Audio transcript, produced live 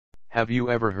Have you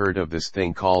ever heard of this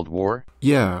thing called war?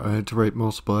 Yeah, I had to write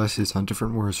multiple essays on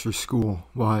different wars for school.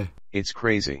 Why? It's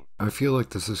crazy. I feel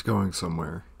like this is going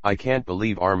somewhere. I can't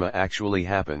believe ARMA actually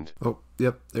happened. Oh,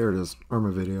 yep, there it is.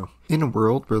 ARMA video. In a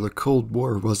world where the Cold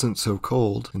War wasn't so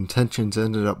cold, and tensions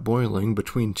ended up boiling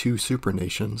between two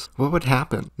supernations, what would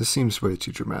happen? This seems way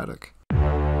too dramatic.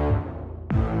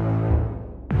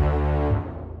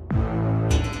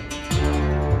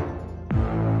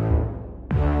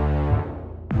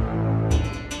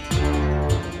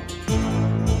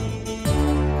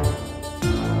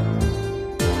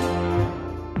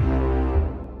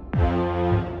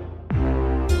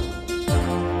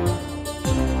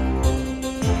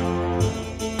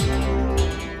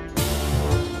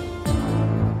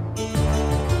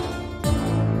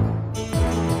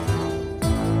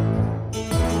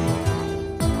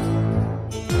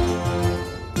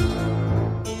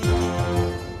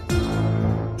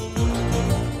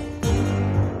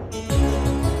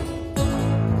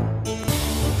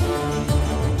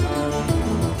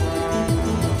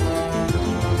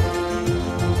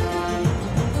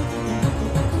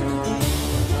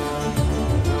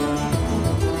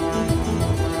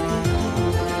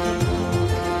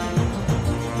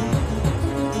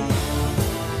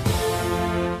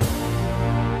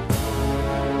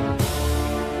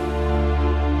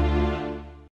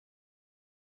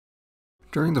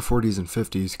 During the 40s and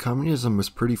 50s, communism was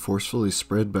pretty forcefully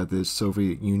spread by the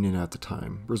Soviet Union at the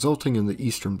time, resulting in the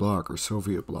Eastern Bloc or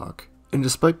Soviet Bloc. And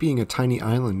despite being a tiny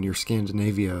island near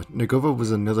Scandinavia, Negova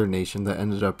was another nation that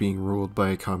ended up being ruled by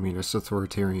a communist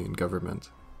authoritarian government.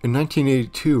 In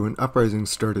 1982, an uprising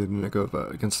started in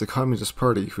Negova against the Communist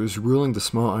Party, who was ruling the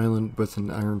small island with an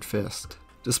iron fist.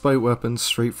 Despite weapons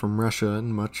straight from Russia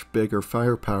and much bigger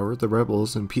firepower, the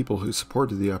rebels and people who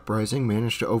supported the uprising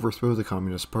managed to overthrow the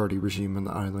Communist Party regime on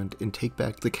the island and take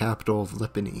back the capital of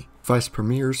Lipany. Vice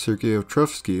Premier Sergei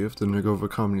Ostrovsky of the Negova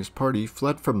Communist Party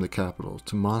fled from the capital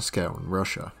to Moscow in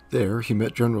Russia. There, he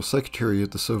met General Secretary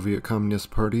of the Soviet Communist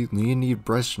Party Leonid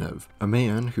Brezhnev, a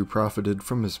man who profited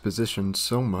from his position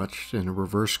so much in a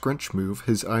reverse Grinch move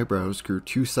his eyebrows grew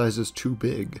 2 sizes too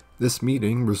big. This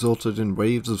meeting resulted in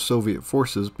waves of Soviet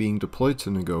forces being deployed to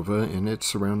Negova and its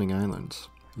surrounding islands.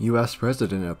 U.S.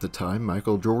 President at the time,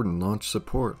 Michael Jordan, launched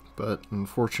support, but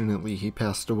unfortunately he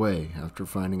passed away after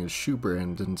finding his shoe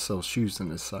brand didn't sell shoes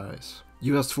in his size.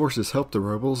 U.S. forces helped the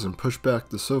rebels and pushed back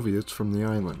the Soviets from the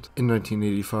island. In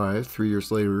 1985, 3 years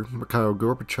later, Mikhail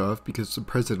Gorbachev becomes the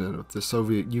president of the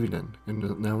Soviet Union and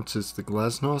announces the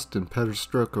Glasnost and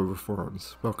Perestroika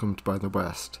reforms, welcomed by the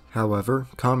West. However,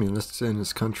 communists in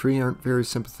his country aren't very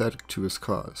sympathetic to his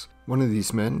cause. One of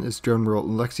these men is General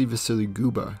Alexei Vasily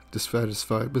Guba.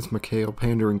 Dissatisfied with Mikhail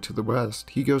pandering to the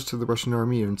West, he goes to the Russian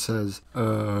army and says,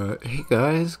 hey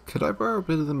guys, could I borrow a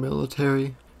bit of the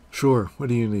military? Sure, what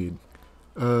do you need?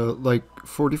 Like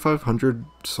 4,500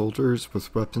 soldiers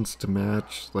with weapons to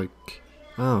match, like,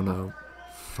 I don't know,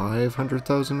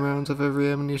 500,000 rounds of every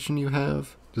ammunition you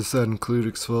have? Does that include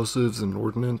explosives and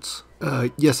ordnance?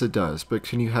 Yes it does, but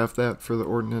can you have that for the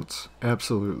ordnance?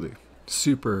 Absolutely.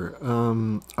 Super.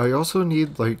 I also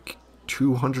need like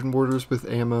 200 mortars with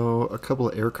ammo, a couple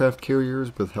of aircraft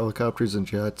carriers with helicopters and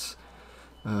jets,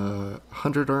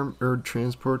 100 armored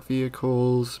transport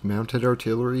vehicles, mounted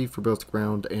artillery for both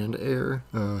ground and air.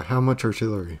 How much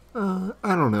artillery? I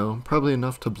don't know, probably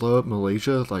enough to blow up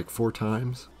Malaysia like 4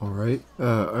 times. Alright.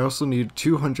 I also need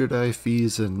 200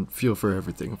 IFVs and fuel for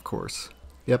everything, of course.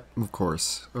 Yep, of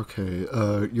course. Okay,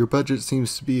 your budget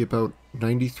seems to be about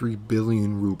 93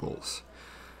 billion rubles.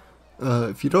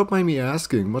 If you don't mind me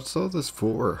asking, what's all this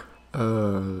for?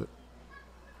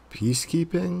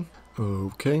 Peacekeeping?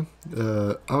 Okay,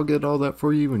 I'll get all that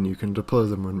for you and you can deploy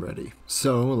them when ready.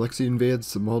 So, Alexei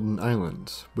invades the Malden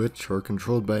Islands, which are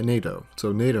controlled by NATO.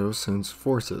 So NATO sends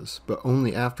forces, but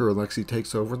only after Alexei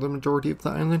takes over the majority of the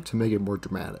island to make it more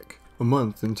dramatic. A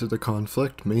month into the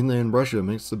conflict, mainland Russia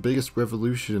makes the biggest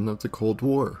revolution of the Cold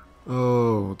War.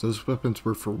 Oh, those weapons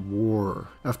were for war.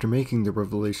 After making the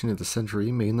revelation of the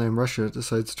century, mainland Russia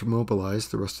decides to mobilize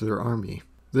the rest of their army.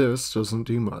 This doesn't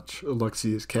do much.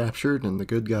 Alexei is captured and the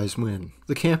good guys win.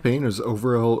 The campaign is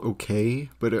overall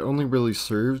okay, but it only really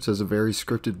serves as a very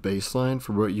scripted baseline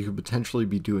for what you could potentially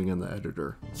be doing in the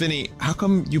editor. Vinny, how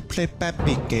come you play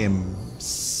Pappy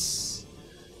games?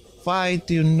 Why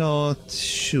do you not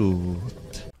shoot?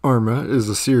 ARMA is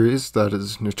a series that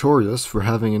is notorious for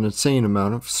having an insane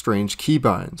amount of strange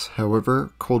keybinds.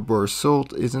 However, Cold War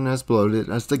Assault isn't as bloated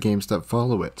as the games that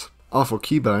follow it. Awful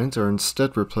keybinds are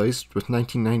instead replaced with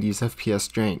 1990s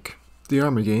FPS jank. The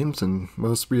ARMA games, and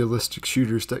most realistic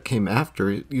shooters that came after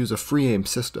it, use a free aim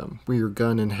system, where your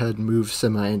gun and head move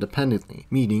semi-independently,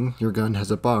 meaning your gun has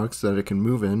a box that it can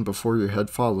move in before your head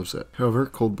follows it. However,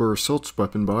 Cold War Assault's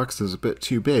weapon box is a bit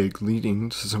too big, leading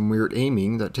to some weird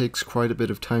aiming that takes quite a bit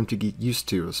of time to get used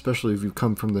to, especially if you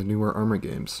come from the newer ARMA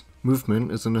games. Movement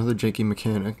is another janky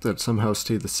mechanic that somehow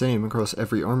stayed the same across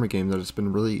every ARMA game that has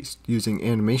been released, using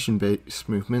animation-based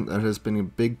movement that has been a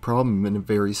big problem in a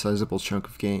very sizable chunk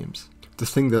of games. The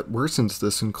thing that worsens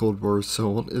this in Cold War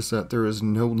Assault is that there is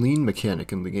no lean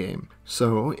mechanic in the game.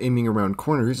 So, aiming around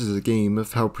corners is a game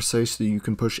of how precisely you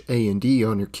can push A and D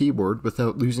on your keyboard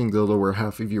without losing the lower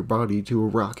half of your body to a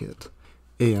rocket.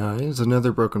 AI is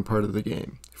another broken part of the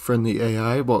game. Friendly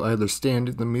AI will either stand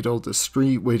in the middle of the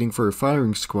street waiting for a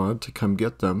firing squad to come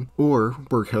get them, or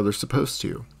work how they're supposed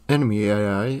to. Enemy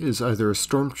AI is either a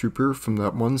stormtrooper from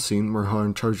that one scene where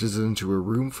Han charges into a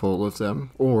room full of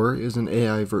them, or is an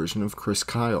AI version of Chris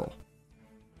Kyle.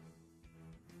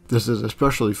 This is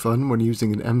especially fun when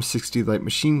using an M60 light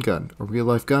machine gun, a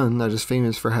real-life gun that is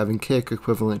famous for having kick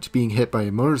equivalent to being hit by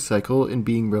a motorcycle and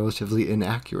being relatively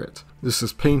inaccurate. This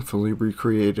is painfully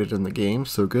recreated in the game,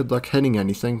 so good luck hitting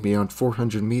anything beyond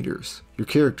 400 meters. Your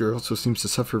character also seems to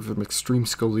suffer from extreme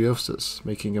scoliosis,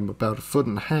 making him about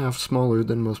 1.5 feet smaller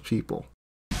than most people.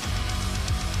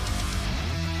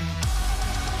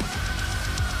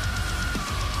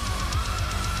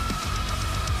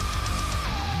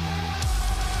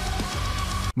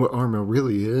 What ARMA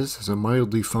really is a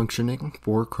mildly functioning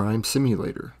war crime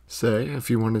simulator. Say, if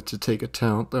you wanted to take a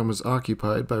town that was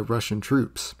occupied by Russian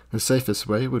troops. The safest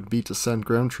way would be to send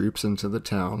ground troops into the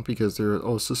town because there are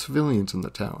also civilians in the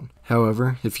town.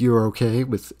 However, if you are okay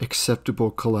with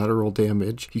acceptable collateral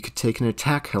damage, you could take an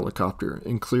attack helicopter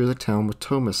and clear the town with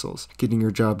tow missiles, getting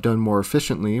your job done more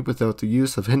efficiently without the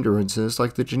use of hindrances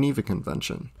like the Geneva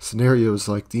Convention. Scenarios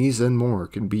like these and more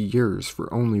can be yours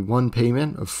for only one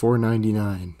payment of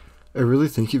 $4.99. I really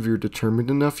think if you're determined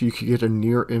enough, you could get a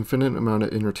near infinite amount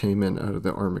of entertainment out of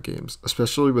the ARMA games,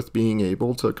 especially with being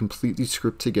able to completely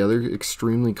script together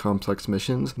extremely complex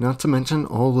missions, not to mention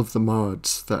all of the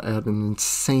mods that add an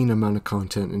insane amount of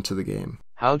content into the game.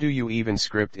 How do you even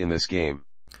script in this game?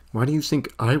 Why do you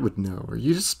think I would know? Are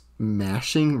you just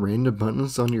mashing random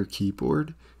buttons on your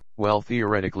keyboard? Well,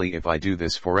 theoretically, if I do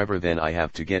this forever, then I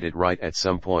have to get it right at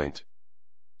some point.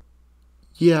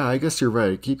 Yeah, I guess you're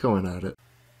right. Keep going at it.